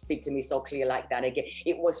that he'd speak to me so clear like that again.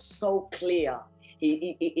 It was so clear.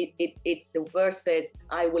 The verse says,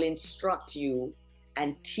 I will instruct you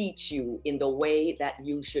and teach you in the way that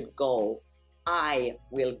you should go. I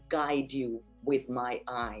will guide you with my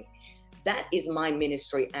eye. That is my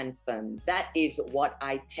ministry anthem. That is what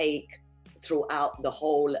I take throughout the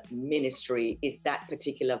whole ministry, is that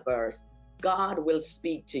particular verse. God will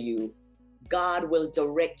speak to you. God will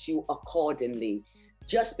direct you accordingly.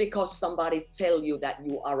 Just because somebody tell you that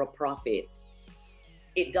you are a prophet,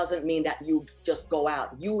 it doesn't mean that you just go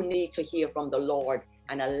out. You need to hear from the Lord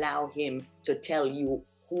and allow him to tell you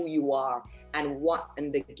who you are and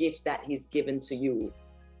the gifts that he's given to you.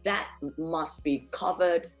 That must be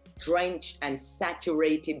covered, drenched, and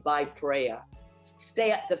saturated by prayer. Stay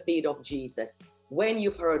at the feet of Jesus. When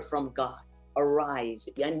you've heard from God, arise.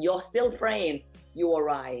 And you're still praying, you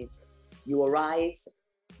arise. You arise.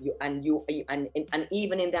 And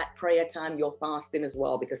even in that prayer time, you're fasting as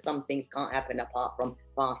well, because some things can't happen apart from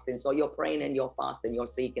fasting. So you're praying and you're fasting, you're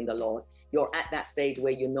seeking the Lord. You're at that stage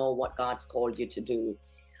where you know what God's called you to do.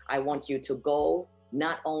 I want you to go,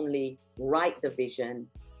 not only write the vision,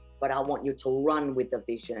 but I want you to run with the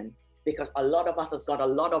vision, because a lot of us has got a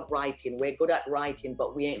lot of writing. We're good at writing,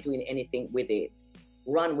 but we ain't doing anything with it.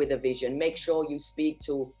 Run with the vision. Make sure you speak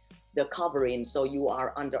to the covering. So you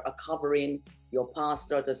are under a covering, your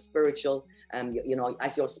pastor, the spiritual,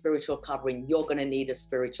 as your spiritual covering. You're going to need a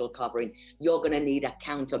spiritual covering. You're going to need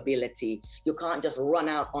accountability. You can't just run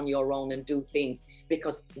out on your own and do things,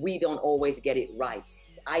 because we don't always get it right.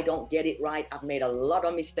 I don't get it right. I've made a lot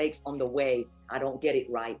of mistakes on the way. I don't get it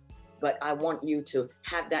right. But I want you to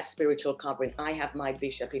have that spiritual covering. I have my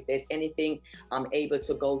bishop. If there's anything, I'm able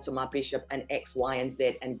to go to my bishop and X, Y, and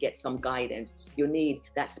Z and get some guidance. You need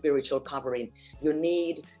that spiritual covering. You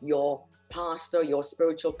need your pastor, your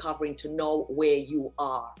spiritual covering, to know where you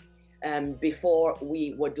are. Before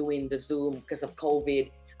we were doing the Zoom because of COVID,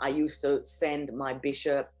 I used to send my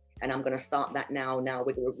bishop, and I'm going to start that now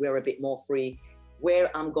we're a bit more free,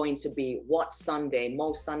 where I'm going to be, what Sunday.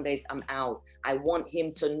 Most Sundays I'm out. I want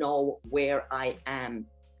him to know where I am.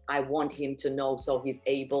 I want him to know, so he's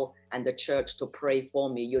able, and the church, to pray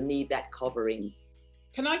for me. You need that covering.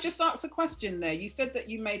 Can I just ask a question there? You said that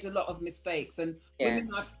you made a lot of mistakes, and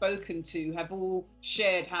women I've spoken to have all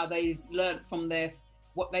shared how they learned from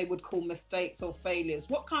what they would call mistakes or failures.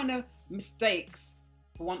 What kind of mistakes,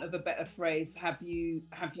 for want of a better phrase, have you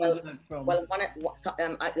learned from? Well,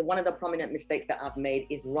 one of the prominent mistakes that I've made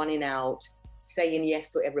is running out, saying yes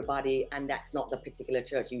to everybody, and that's not the particular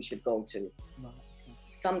church you should go to.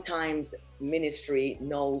 sometimes ministry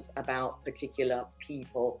knows about particular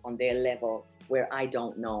people on their level where I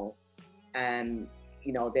don't know,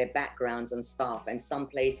 you know, their backgrounds and stuff. And some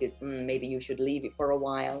places, maybe you should leave it for a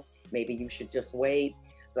while. Maybe you should just wait.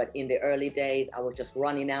 But in the early days, I was just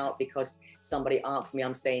running out because somebody asked me,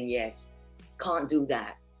 I'm saying yes. Can't do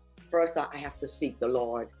that. First, I have to seek the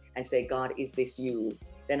Lord and say, God, is this you?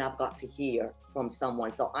 Then I've got to hear from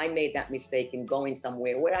someone. So I made that mistake in going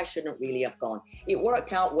somewhere where I shouldn't really have gone. It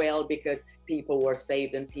worked out well because people were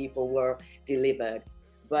saved and people were delivered.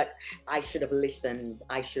 But I should have listened.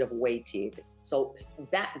 I should have waited. So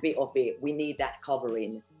that bit of it, we need that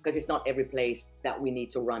covering because it's not every place that we need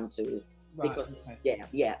to run to. Right, Because okay.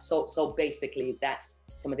 yeah. So basically, that's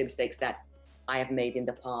some of the mistakes that I have made in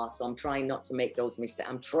the past. So I'm trying not to make those mistakes.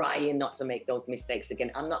 I'm trying not to make those mistakes again.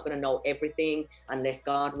 I'm not going to know everything unless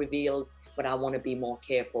God reveals, but I want to be more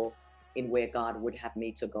careful in where God would have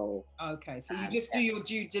me to go. Okay, so you just do your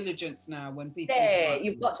due diligence now when people. Yeah,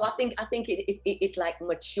 you've got to. I think it's like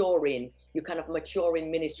maturing. You kind of mature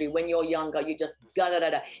in ministry. When you're younger, you just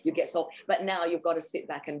you get so. But now you've got to sit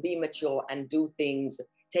back and be mature and do things,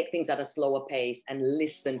 take things at a slower pace and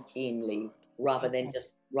listen keenly rather than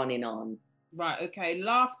just running on. Right. Okay.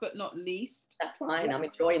 Last but not least. That's fine. I'm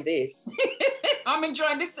enjoying this. I'm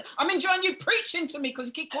enjoying this. I'm enjoying you preaching to me because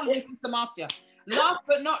you keep calling me Sister Marcia. Last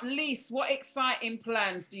but not least, what exciting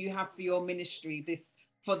plans do you have for your ministry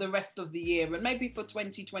for the rest of the year and maybe for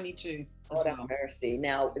 2022? Oh, have mercy.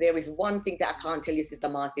 Now, there is one thing that I can't tell you, Sister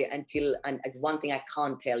Marcia, and it's one thing I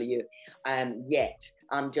can't tell you yet.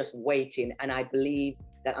 I'm just waiting, and I believe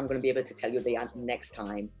that I'm going to be able to tell you the next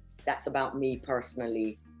time. That's about me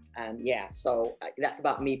personally. So that's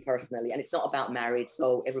about me personally, and it's not about marriage.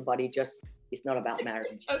 So everybody it's not about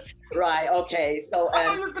marriage. Right, okay. So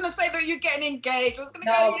I was going to say that you're getting engaged. I was going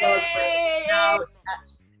to go, yay!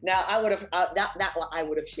 Now I would have that what I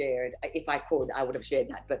would have shared if I could. I would have shared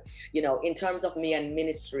that. But you know, in terms of me and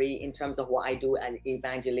ministry, in terms of what I do and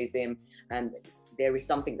evangelism, there is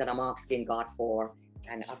something that I'm asking God for,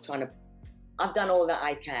 and I've done all that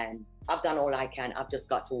I can. I've done all I can. I've just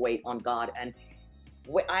got to wait on God, and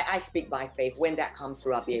I speak by faith. When that comes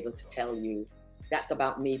through, I'll be able to tell you. That's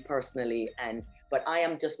about me personally, but I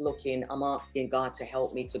am just I'm asking God to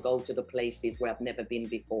help me to go to the places where I've never been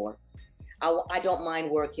before. I don't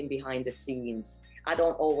mind working behind the scenes. I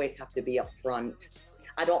don't always have to be up front.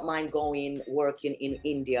 I don't mind working in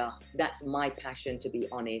India. That's my passion, to be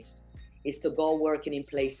honest, is to go working in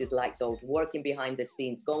places like those, working behind the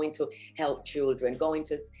scenes, going to help children, going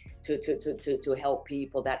to help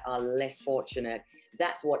people that are less fortunate.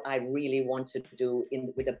 That's what I really want to do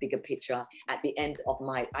with a bigger picture at the end of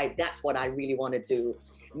that's what I really want to do.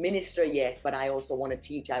 Minister, yes, but I also want to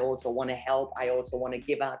teach. I also want to help. I also want to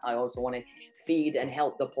give out. I also want to feed and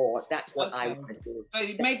help the poor. That's what I want to do. So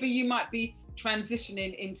maybe you might be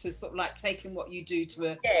transitioning into sort of like taking what you do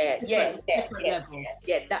to a different level.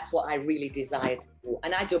 Yeah, that's what I really desire to do.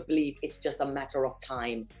 And I do believe it's just a matter of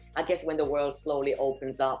time. I guess when the world slowly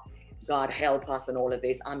opens up, God help us and all of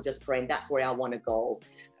this, I'm just praying that's where I want to go.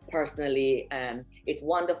 Personally, it's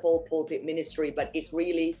wonderful pulpit ministry, but it's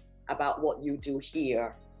really about what you do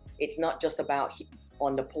here. It's not just about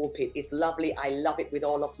on the pulpit. It's lovely. I love it with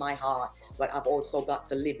all of my heart, but I've also got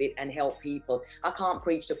to live it and help people. I can't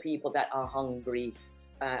preach to people that are hungry.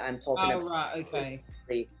 I'm talking about. Right,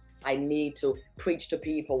 okay. I need to preach to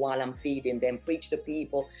people while I'm feeding them, preach to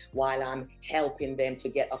people while I'm helping them to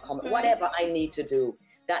get whatever I need to do.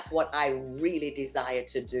 That's what I really desire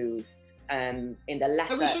to do. In the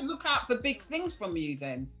latter. So we should look out for big things from you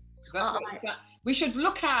then. We should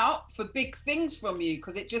look out for big things from you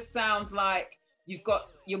because it just sounds like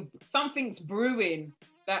something's brewing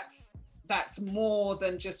that's more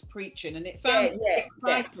than just preaching, and it sounds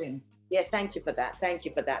exciting. Yeah, thank you for that. Thank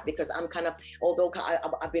you for that, because I'm kind of, although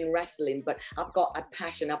I've been wrestling, but I've got a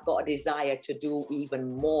passion, I've got a desire to do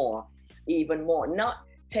even more, not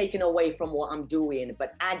taking away from what I'm doing,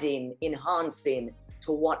 but adding, enhancing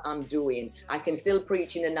to what I'm doing. I can still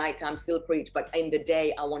preach in the nighttime, still preach, but in the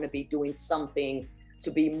day, I want to be doing something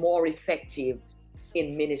to be more effective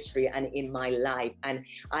in ministry and in my life. And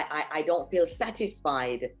I don't feel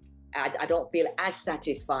satisfied. I don't feel as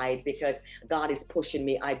satisfied because God is pushing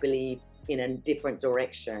me, I believe, in a different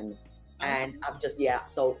direction. And I'm just,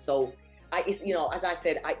 it's, as I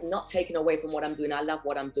said, I'm not taking away from what I'm doing. I love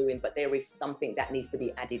what I'm doing, but there is something that needs to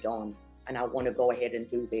be added on. And I want to go ahead and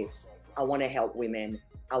do this. I want to help women.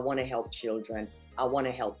 I want to help children. I want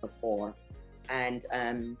to help the poor. And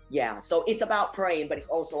so it's about praying, but it's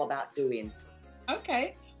also about doing.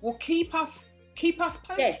 Okay. Well, keep us keep us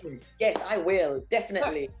posted. Yes, I will,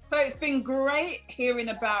 definitely. So it's been great hearing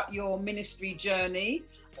about your ministry journey.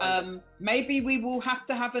 Maybe we will have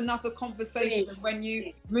to have another conversation when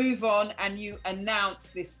you move on and you announce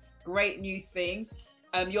this great new thing.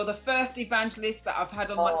 You're the first evangelist that I've had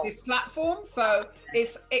on this platform. So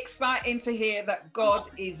it's exciting to hear that God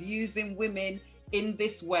is using women in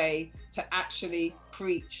this way to actually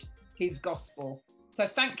preach his gospel. So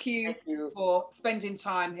thank you for spending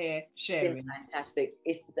time here sharing. Fantastic.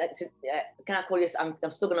 Can I call you?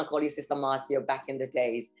 I'm still going to call you Sister Marcia back in the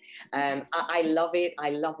days. I love it. I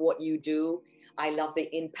love what you do. I love the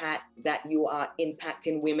impact that you are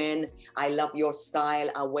impacting women. I love your style,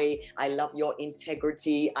 I love your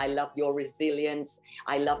integrity. I love your resilience.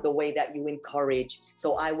 I love the way that you encourage.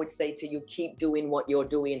 So I would say to you, keep doing what you're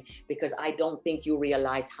doing, because I don't think you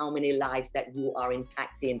realize how many lives that you are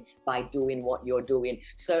impacting by doing what you're doing.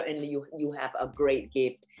 Certainly you have a great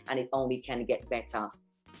gift, and it only can get better.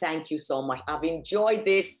 Thank you so much. I've enjoyed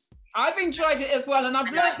this. I've enjoyed it as well, and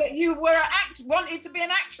I've learned that you were wanted to be an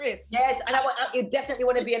actress. Yes, and I definitely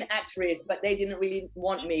want to be an actress, but they didn't really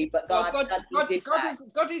want me. But God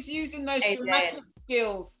is using those dramatic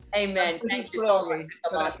skills. Amen. Thank you so much, Sister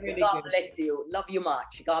Marcia. God bless you. Love you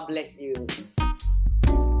much. God bless you.